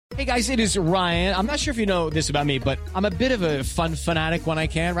Hey guys, it is Ryan. I'm not sure if you know this about me, but I'm a bit of a fun fanatic when I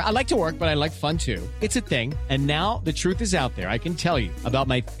can. I like to work, but I like fun too. It's a thing. And now the truth is out there. I can tell you about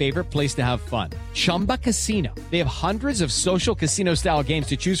my favorite place to have fun. Chumba Casino. They have hundreds of social casino style games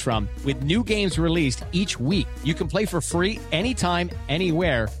to choose from with new games released each week. You can play for free anytime,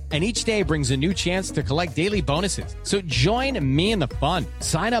 anywhere. And each day brings a new chance to collect daily bonuses. So join me in the fun.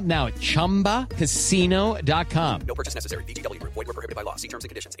 Sign up now at ChumbaCasino.com. No purchase necessary. VGW Group. Void where prohibited by law. See terms and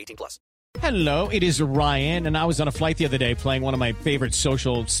conditions. 18+. Hello, it is Ryan, and I was on a flight the other day playing one of my favorite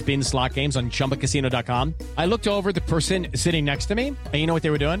social spin slot games on ChumbaCasino.com. I looked over at the person sitting next to me, and you know what they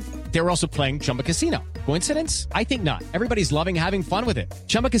were doing? They were also playing Chumba Casino. Coincidence? I think not. Everybody's loving having fun with it.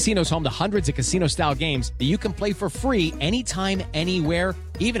 Chumba Casino is home to hundreds of casino-style games that you can play for free anytime, anywhere,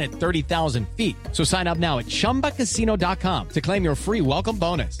 even at 30,000 feet. So sign up now at ChumbaCasino.com to claim your free welcome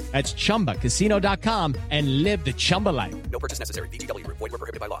bonus. That's ChumbaCasino.com and live the Chumba life. No purchase necessary. VGW Group. Void where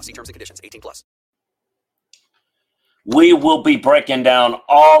prohibited by law. See terms and conditions. 18+. We will be breaking down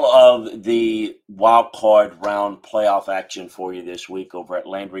all of the wildcard round playoff action for you this week over at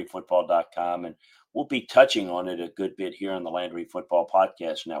LandryFootball.com, and we'll be touching on it a good bit here on the Landry Football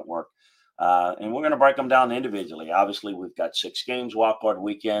Podcast Network. And we're going to break them down individually. Obviously, we've got 6 games, wildcard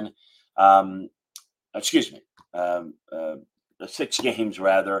weekend. 6 games,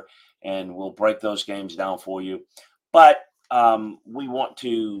 rather, and we'll break those games down for you. But we want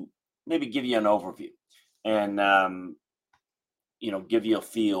to maybe give you an overview and, give you a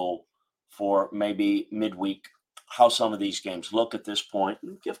feel for maybe midweek how some of these games look at this point,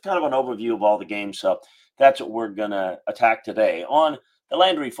 and give kind of an overview of all the games. So that's what we're going to attack today on the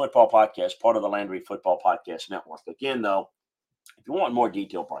Landry Football Podcast, part of the Landry Football Podcast Network. Again, though, if you want more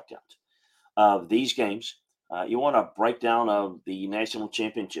detailed breakdowns of these games, you want a breakdown of the national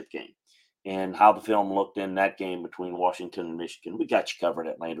championship game and how the film looked in that game between Washington and Michigan, we got you covered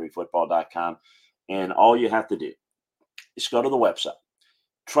at LandryFootball.com. And all you have to do is go to the website.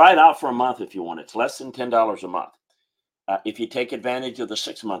 Try it out for a month if you want. It's less than $10 a month. If you take advantage of the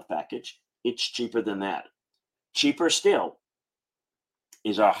 6-month package, it's cheaper than that. Cheaper still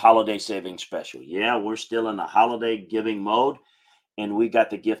is our holiday savings special. Yeah, we're still in the holiday giving mode, and we got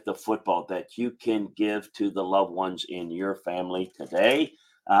the gift of football that you can give to the loved ones in your family today,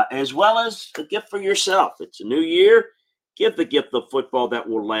 as well as a gift for yourself. It's a new year. Give the gift of football that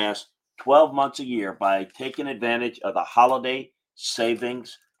will last 12 months a year by taking advantage of the holiday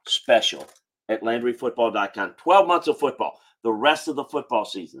savings special at LandryFootball.com. 12 months of football, the rest of the football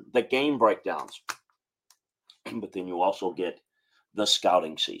season, the game breakdowns. But then you also get the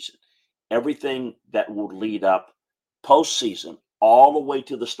scouting season, everything that will lead up postseason all the way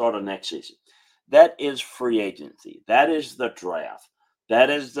to the start of next season. That is free agency. That is the draft. That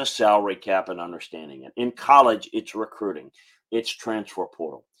is the salary cap and understanding it. In college, it's recruiting. It's transfer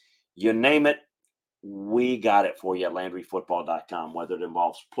portal. You name it, we got it for you at LandryFootball.com. Whether it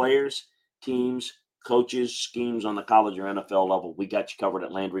involves players, teams, coaches, schemes on the college or NFL level, we got you covered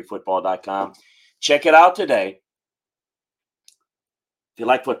at LandryFootball.com. Check it out today. If you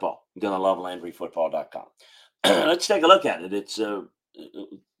like football, you're going to love LandryFootball.com. Let's take a look at it. It's the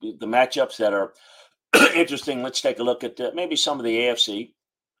matchups that are interesting. Let's take a look at maybe some of the AFC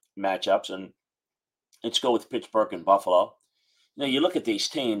matchups, and let's go with Pittsburgh and Buffalo. You look at these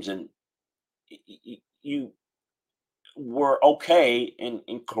teams, and you were okay and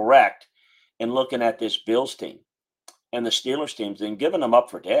correct in looking at this Bills team and the Steelers teams and giving them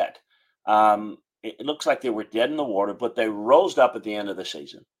up for dead. It looks like they were dead in the water, but they rose up at the end of the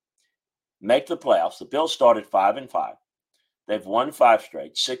season, make the playoffs. The Bills started 5-5. They've won 5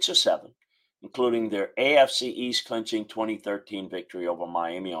 straight, 6 of 7, including their AFC East clinching 2013 victory over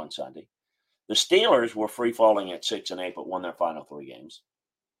Miami on Sunday. The Steelers were free-falling at 6-8, but won their final 3 games.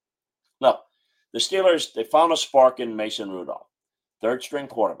 Look, the Steelers, they found a spark in Mason Rudolph, third-string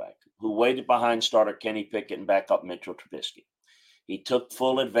quarterback, who waited behind starter Kenny Pickett and backup Mitchell Trubisky. He took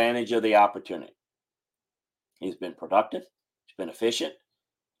full advantage of the opportunity. He's been productive. He's been efficient.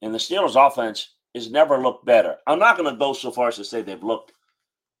 And the Steelers' offense has never looked better. I'm not going to go so far as to say they've looked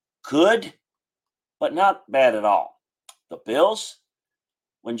good, but not bad at all. The Bills,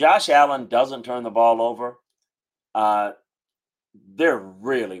 when Josh Allen doesn't turn the ball over, they're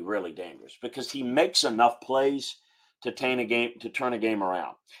really, really dangerous because he makes enough plays to turn a game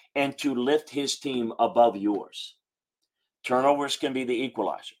around and to lift his team above yours. Turnovers can be the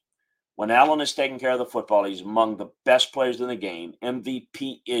equalizer. When Allen is taking care of the football, he's among the best players in the game,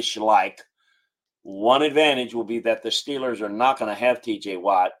 MVP-ish like. One advantage will be that the Steelers are not going to have T.J.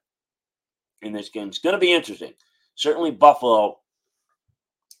 Watt in this game. It's going to be interesting. Certainly Buffalo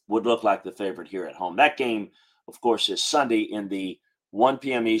would look like the favorite here at home. That game, of course, is Sunday in the 1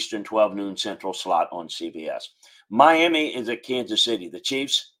 p.m. Eastern, 12 noon Central slot on CBS. Miami is at Kansas City. The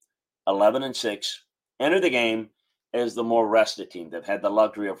Chiefs, 11-6, enter the game as the more rested team. They've had the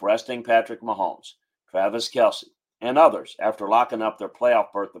luxury of resting Patrick Mahomes, Travis Kelce, and others after locking up their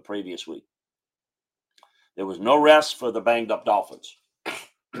playoff berth the previous week. There was no rest for the banged-up Dolphins.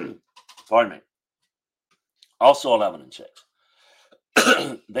 Pardon me. Also 11-6.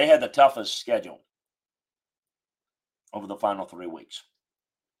 They had the toughest schedule over the final 3 weeks.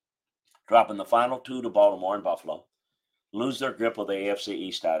 Dropping the final 2 to Baltimore and Buffalo. Lose their grip of the AFC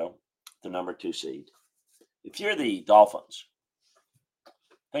East title, the number 2 seed. If you're the Dolphins,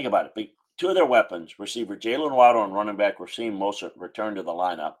 think about it. 2 of their weapons, receiver Jalen Waddle and running back Raheem Mostert, return to the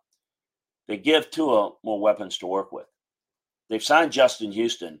lineup. They give Tua more weapons to work with. They've signed Justin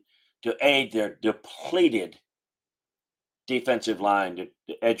Houston to aid their depleted defensive line,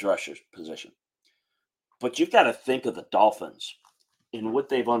 the edge rusher position. But you've got to think of the Dolphins and what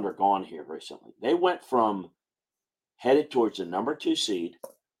they've undergone here recently. They went from headed towards the number 2 seed,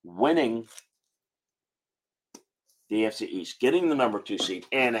 winning the AFC East, getting the number 2 seed,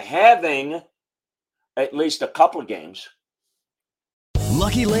 and having at least a couple of games.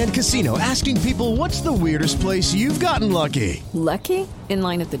 Lucky Land Casino, asking people, what's the weirdest place you've gotten lucky? Lucky? In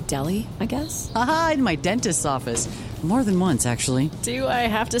line at the deli, I guess? Aha, in my dentist's office. More than once, actually. Do I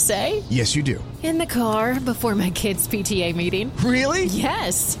have to say? Yes, you do. In the car before my kids' PTA meeting. Really?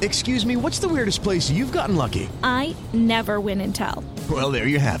 Yes. Excuse me, what's the weirdest place you've gotten lucky? I never win and tell. Well, there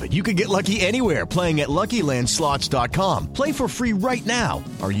you have it. You can get lucky anywhere, playing at LuckyLandSlots.com. Play for free right now.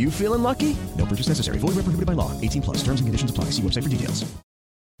 Are you feeling lucky? No purchase necessary. Void where prohibited by law. 18+. Terms and conditions apply. See website for details.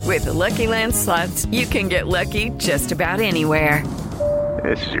 With the Lucky Land Slots, you can get lucky just about anywhere.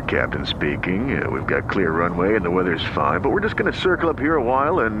 This is your captain speaking. We've got clear runway and the weather's fine, but we're just going to circle up here a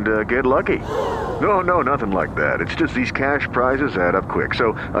while and get lucky. No, nothing like that. It's just these cash prizes add up quick.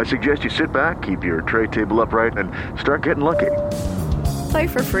 So I suggest you sit back, keep your tray table upright, and start getting lucky. Play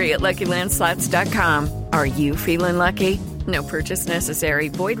for free at LuckyLandSlots.com. Are you feeling lucky? No purchase necessary.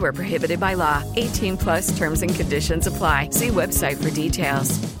 Void where prohibited by law. 18+ terms and conditions apply. See website for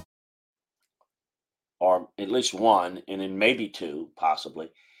details. Or at least one, and then maybe 2,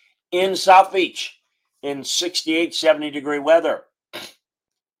 possibly, in South Beach in 68, 70-degree weather.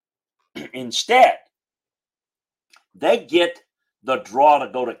 Instead, they get the draw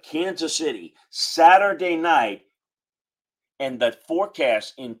to go to Kansas City Saturday night, and the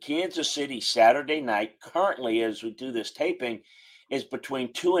forecast in Kansas City Saturday night, currently as we do this taping, is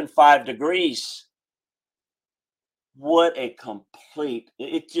between 2 and 5 degrees. What a complete,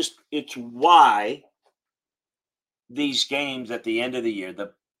 it's why these games at the end of the year,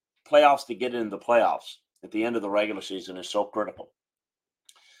 the playoffs to get into the playoffs at the end of the regular season is so critical.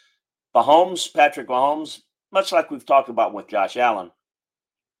 Patrick Mahomes, much like we've talked about with Josh Allen,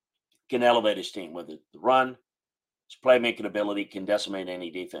 can elevate his team with the run. His playmaking ability can decimate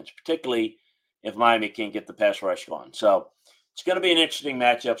any defense, particularly if Miami can't get the pass rush going. So it's going to be an interesting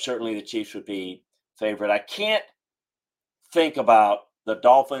matchup. Certainly the Chiefs would be favorite. I can't think about the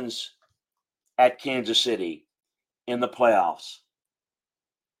Dolphins at Kansas City in the playoffs.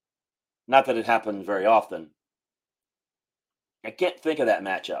 Not that it happens very often. I can't think of that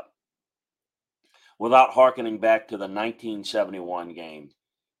matchup without hearkening back to the 1971 game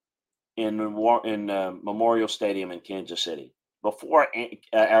in Memorial Stadium in Kansas City. Before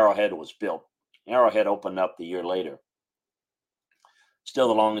Arrowhead was built, Arrowhead opened up the year later. Still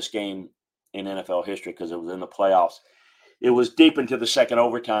the longest game in NFL history because it was in the playoffs. It was deep into the second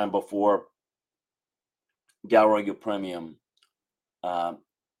overtime before Galroy Premium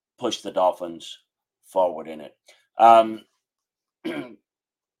pushed the Dolphins forward in it.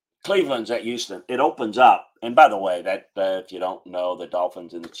 Cleveland's at Houston. It opens up. And by the way, that if you don't know, the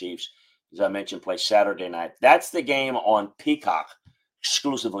Dolphins and the Chiefs, as I mentioned, play Saturday night. That's the game on Peacock,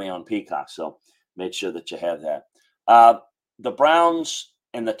 exclusively on Peacock. So make sure that you have that. The Browns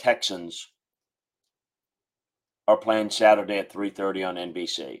and the Texans are playing Saturday at 3:30 on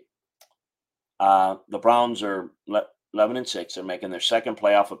NBC. The Browns are 11-6. They're making their second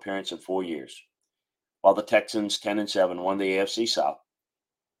playoff appearance in 4 years, while the Texans, 10-7, won the AFC South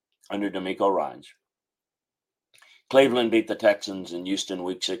under DeMeco Ryans. Cleveland beat the Texans in Houston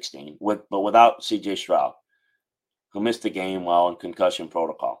Week 16, but without C.J. Stroud, who missed the game while in concussion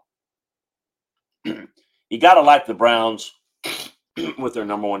protocol. You got to like the Browns with their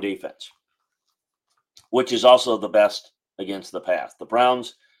number 1 defense, which is also the best against the pass. The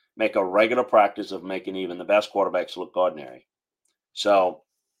Browns make a regular practice of making even the best quarterbacks look ordinary. So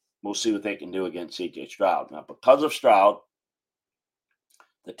we'll see what they can do against C.J. Stroud. Now, because of Stroud,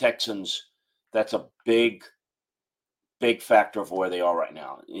 the Texans, that's a big big factor of where they are right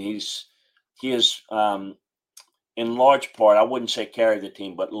now. He is in large part, I wouldn't say carried the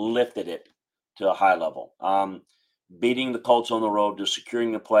team, but lifted it to a high level. Beating the Colts on the road to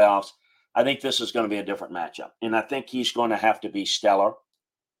securing the playoffs. I think this is going to be a different matchup, and I think he's going to have to be stellar.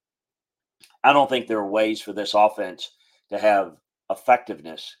 I don't think there are ways for this offense to have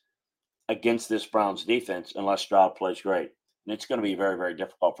effectiveness against this Browns defense unless Stroud plays great. And it's going to be very, very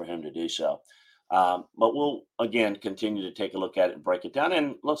difficult for him to do so. But we'll, again, continue to take a look at it and break it down.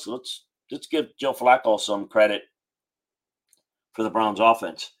 And let's give Joe Flacco some credit for the Browns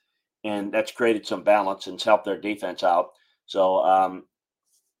offense. And that's created some balance and it's helped their defense out. So,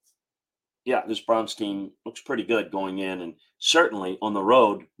 this Browns team looks pretty good going in and certainly on the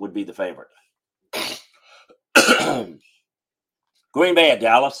road would be the favorite. Green Bay at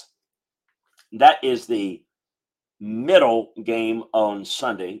Dallas. That is the middle game on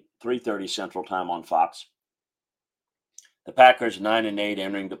Sunday, 3:30 Central Time on Fox. The Packers 9-8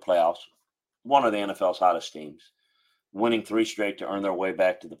 entering the playoffs, one of the NFL's hottest teams, winning 3 straight to earn their way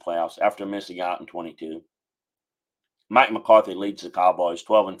back to the playoffs after missing out in 22. Mike McCarthy leads the Cowboys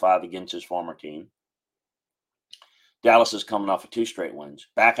 12-5 against his former team. Dallas is coming off of 2 straight wins,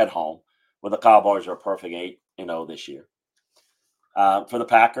 back at home, where the Cowboys are a perfect 8-0 this year. For the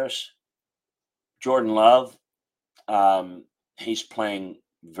Packers, Jordan Love, he's playing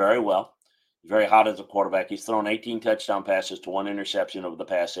very well, very hot as a quarterback. He's thrown 18 touchdown passes to 1 interception over the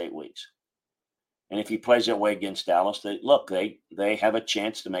past 8 weeks. And if he plays that way against Dallas, they have a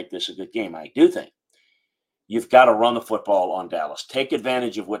chance to make this a good game. I do think you've got to run the football on Dallas. Take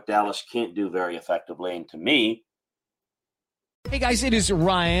advantage of what Dallas can't do very effectively. And to me, Hey guys, it is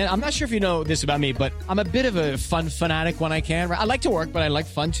Ryan. I'm not sure if you know this about me, but I'm a bit of a fun fanatic when I can. I like to work, but I like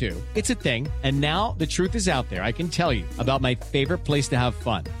fun too. It's a thing. And now the truth is out there. I can tell you about my favorite place to have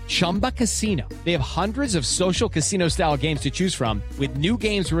fun. Chumba Casino. They have hundreds of social casino style games to choose from with new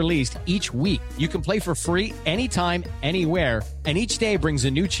games released each week. You can play for free anytime, anywhere. And each day brings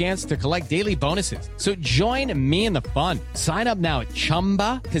a new chance to collect daily bonuses. So join me in the fun. Sign up now at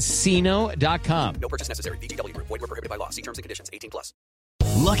ChumbaCasino.com. No purchase necessary. VGW Group. Void where prohibited by law. See terms and conditions. 18+.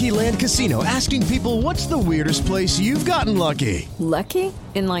 Lucky Land Casino, asking people, what's the weirdest place you've gotten lucky? Lucky?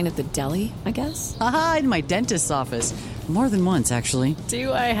 In line at the deli, I guess? Aha, in my dentist's office. More than once, actually.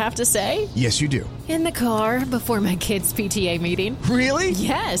 Do I have to say? Yes, you do. In the car before my kids' PTA meeting. Really?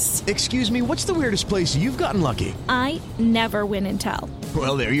 Yes. Excuse me, what's the weirdest place you've gotten lucky? I never win and tell.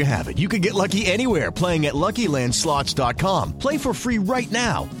 Well, there you have it. You can get lucky anywhere, playing at LuckyLandSlots.com. Play for free right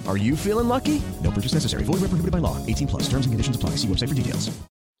now. Are you feeling lucky? No purchase necessary. Void where prohibited by law. 18+. Terms and conditions apply. See website for details.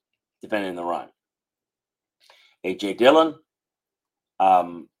 Depending on the run. A.J. Dillon,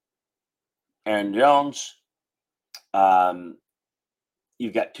 Aaron Jones.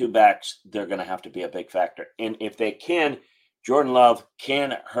 You've got 2 backs. They're going to have to be a big factor. And if they can, Jordan Love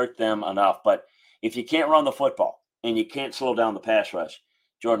can hurt them enough. But if you can't run the football and you can't slow down the pass rush,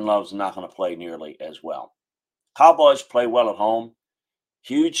 Jordan Love's not going to play nearly as well. Cowboys play well at home.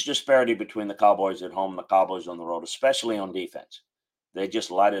 Huge disparity between the Cowboys at home and the Cowboys on the road, especially on defense. They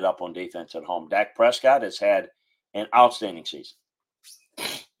just light it up on defense at home. Dak Prescott has had an outstanding season.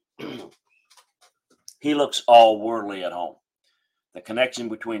 He looks all worldly at home. The connection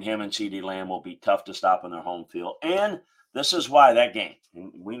between him and CeeDee Lamb will be tough to stop in their home field. And this is why that game,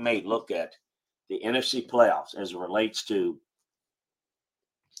 and we may look at the NFC playoffs as it relates to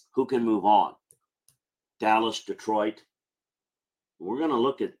who can move on. Dallas, Detroit. We're going to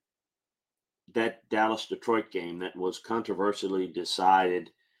look at that Dallas-Detroit game that was controversially decided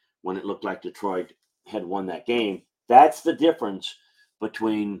when it looked like Detroit had won that game. That's the difference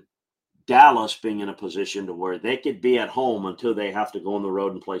between Dallas being in a position to where they could be at home until they have to go on the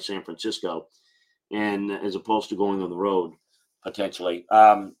road and play San Francisco, and as opposed to going on the road potentially.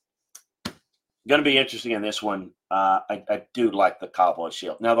 Going to be interesting in this one. I do like the Cowboys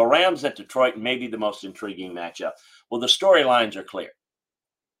shield. Now, the Rams at Detroit may be the most intriguing matchup. Well, the storylines are clear.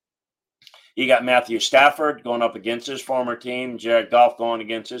 You got Matthew Stafford going up against his former team, Jared Goff going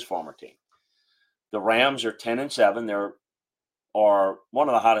against his former team. The Rams are 10-7. They're one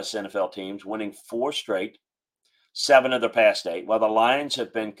of the hottest NFL teams, winning 4 straight, 7 of their past 8, while the Lions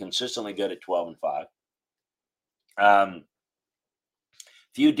have been consistently good at 12-5.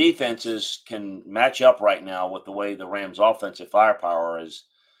 Few defenses can match up right now with the way the Rams' offensive firepower is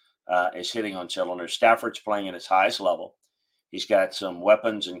hitting on cylinders. Stafford's playing at his highest level. He's got some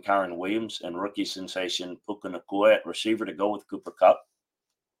weapons in Kyron Williams and rookie sensation Puka Nacua at receiver to go with Cooper Kupp.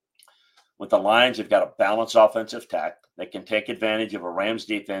 With the Lions, they've got a balanced offensive attack. They can take advantage of a Rams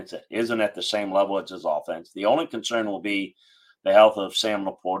defense that isn't at the same level as his offense. The only concern will be the health of Sam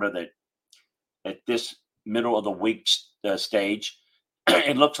Laporta, that at this middle of the week stage.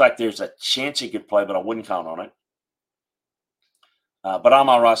 It looks like there's a chance he could play, but I wouldn't count on it. But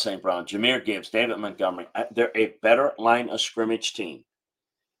Amon-Ra St. Brown, Jahmyr Gibbs, David Montgomery, they're a better line of scrimmage team.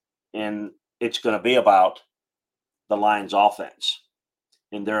 And it's going to be about the Lions' offense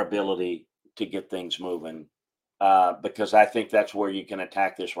and their ability to get things moving, because I think that's where you can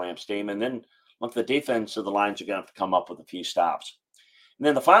attack this Rams team. And then, look, the defense of the Lions are going to have to come up with a few stops. And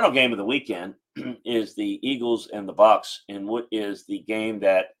then the final game of the weekend is the Eagles and the Bucs, and what is the game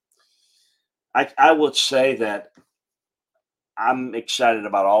that I would say that I'm excited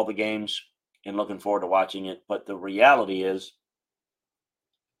about all the games and looking forward to watching it. But the reality is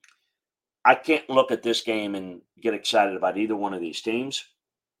I can't look at this game and get excited about either one of these teams,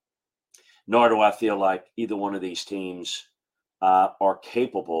 nor do I feel like either one of these teams are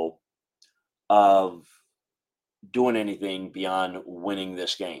capable of doing anything beyond winning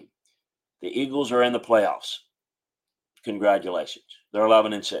this game. The Eagles are in the playoffs. Congratulations. They're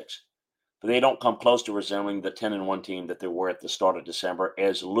 11-6. But they don't come close to resembling the 10-1 team that they were at the start of December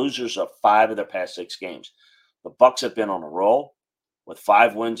as losers of 5 of their past 6 games. The Bucs have been on a roll with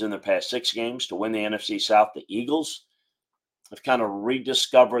 5 wins in their past 6 games to win the NFC South. The Eagles have kind of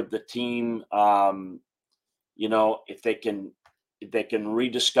rediscovered the team. If they can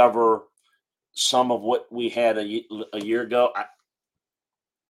rediscover some of what we had a year ago.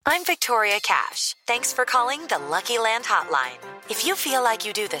 I'm Victoria Cash. Thanks for calling the Lucky Land Hotline. If you feel like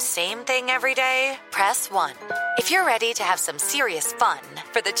you do the same thing every day, press 1. If you're ready to have some serious fun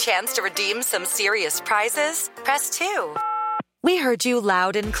for the chance to redeem some serious prizes, press 2. We heard you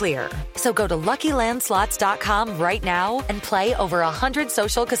loud and clear. So go to LuckyLandSlots.com right now and play over 100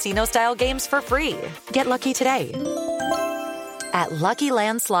 social casino-style games for free. Get lucky today at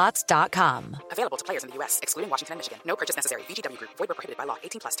LuckyLandSlots.com. Available to players in the U.S., excluding Washington and Michigan. No purchase necessary. VGW Group. Void where prohibited by law.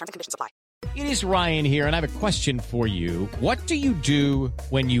 18+. Terms and conditions apply. It is Ryan here, and I have a question for you. What do you do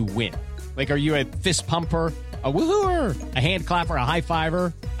when you win? Like, are you a fist pumper, a woohooer, a hand clapper, a high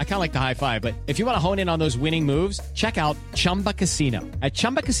fiver? I kind of like the high five, but if you want to hone in on those winning moves, check out Chumba Casino. At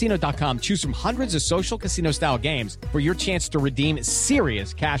ChumbaCasino.com, choose from hundreds of social casino-style games for your chance to redeem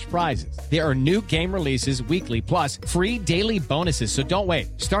serious cash prizes. There are new game releases weekly, plus free daily bonuses. So don't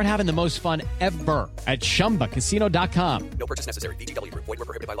wait. Start having the most fun ever at ChumbaCasino.com. No purchase necessary. VGW Group. Void where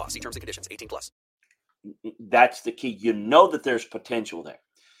prohibited by law. See terms and conditions. 18+. That's the key. You know that there's potential there.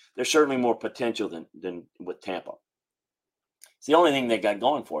 There's certainly more potential than with Tampa. It's the only thing they got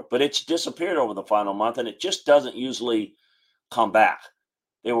going for it. But it's disappeared over the final month, and it just doesn't usually come back.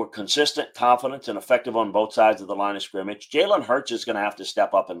 They were consistent, confident, and effective on both sides of the line of scrimmage. Jalen Hurts is going to have to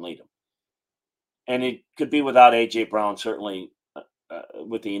step up and lead them. And it could be without A.J. Brown, certainly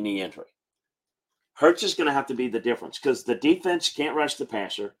with the knee injury. Hurts is going to have to be the difference because the defense can't rush the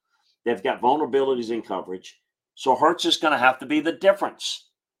passer. They've got vulnerabilities in coverage. So Hurts is going to have to be the difference.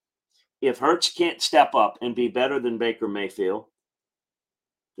 If Hurts can't step up and be better than Baker Mayfield,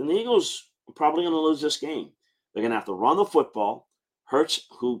 then the Eagles are probably going to lose this game. They're going to have to run the football. Hurts,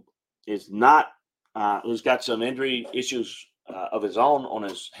 who is not, who's got some injury issues of his own on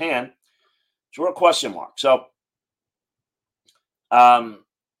his hand, it's a real question mark. So,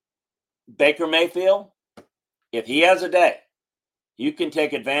 Baker Mayfield, if he has a day, you can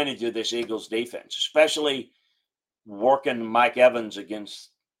take advantage of this Eagles defense, especially working Mike Evans against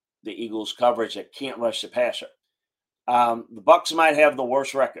the Eagles coverage that can't rush the passer. The Bucs might have the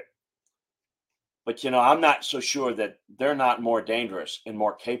worst record, but I'm not so sure that they're not more dangerous and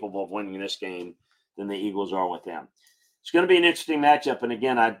more capable of winning this game than the Eagles are with them. It's going to be an interesting matchup, and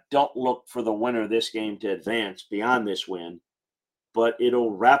again, I don't look for the winner of this game to advance beyond this win, but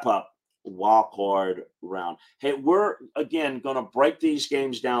it'll wrap up wildcard round. Hey, we're again going to break these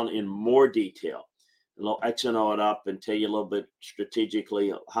games down in more detail. A little X and O it up and tell you a little bit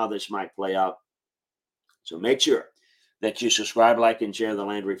strategically how this might play out. So make sure that you subscribe, like, and share the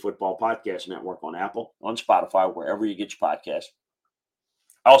Landry Football Podcast Network on Apple, on Spotify, wherever you get your podcasts.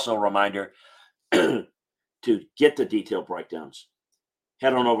 Also, a reminder to get the detailed breakdowns.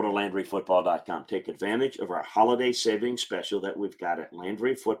 Head on over to LandryFootball.com. Take advantage of our holiday savings special that we've got at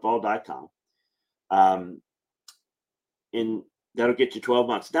LandryFootball.com. And that'll get you 12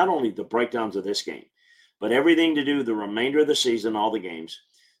 months. Not only the breakdowns of this game, but everything to do the remainder of the season, all the games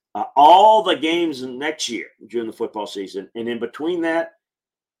next year during the football season. And in between that,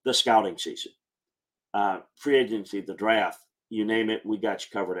 the scouting season, free agency, the draft, you name it, we got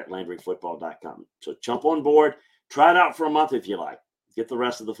you covered at LandryFootball.com. So jump on board. Try it out for a month if you like. Get the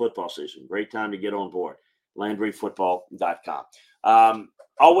rest of the football season. Great time to get on board. LandryFootball.com.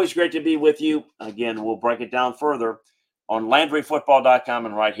 Always great to be with you. Again, we'll break it down further on LandryFootball.com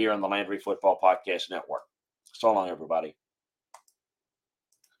and right here on the Landry Football Podcast Network. So long, everybody.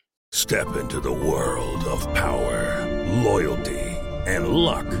 Step into the world of power, loyalty, and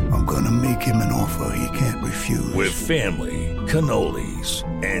luck. I'm going to make him an offer he can't refuse. With family, cannolis,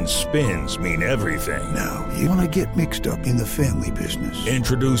 and spins mean everything. Now, you want to get mixed up in the family business.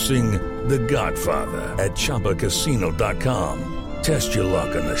 Introducing The Godfather at ChumbaCasino.com. Test your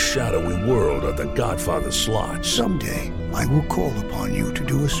luck in the shadowy world of The Godfather slot. Someday, I will call upon you to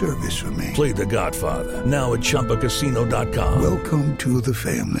do a service for me. Play The Godfather, now at ChumbaCasino.com. Welcome to the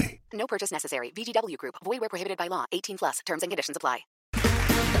family. No purchase necessary. VGW Group. Void where prohibited by law. 18+. Terms and conditions apply.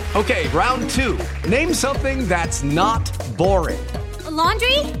 Okay, round two. Name something that's not boring. A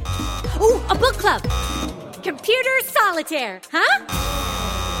laundry? Ooh, a book club. Computer solitaire, huh?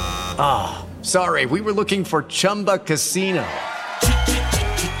 Ah, sorry. We were looking for Chumba Casino.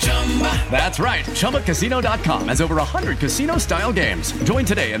 That's right. ChumbaCasino.com has over 100 casino-style games. Join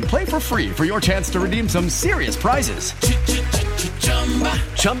today and play for free for your chance to redeem some serious prizes.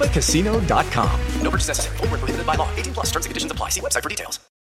 ChumbaCasino.com. No purchase necessary. Void where prohibited by law. 18+. Terms and conditions apply. See website for details.